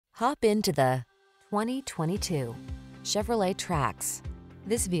Hop into the 2022 Chevrolet Trax.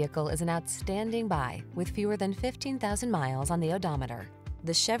 This vehicle is an outstanding buy with fewer than 15,000 miles on the odometer.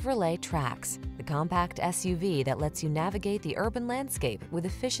 The Chevrolet Trax, the compact SUV that lets you navigate the urban landscape with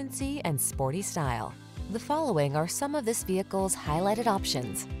efficiency and sporty style. The following are some of this vehicle's highlighted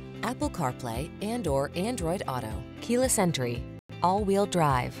options: Apple CarPlay and/or Android Auto, keyless entry, all-wheel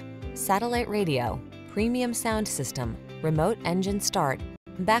drive, satellite radio, premium sound system, remote engine start,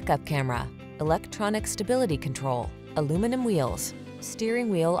 backup camera, electronic stability control, aluminum wheels, steering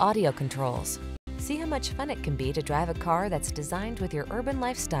wheel audio controls. See how much fun it can be to drive a car that's designed with your urban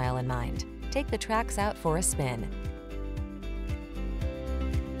lifestyle in mind. Take the Trax out for a spin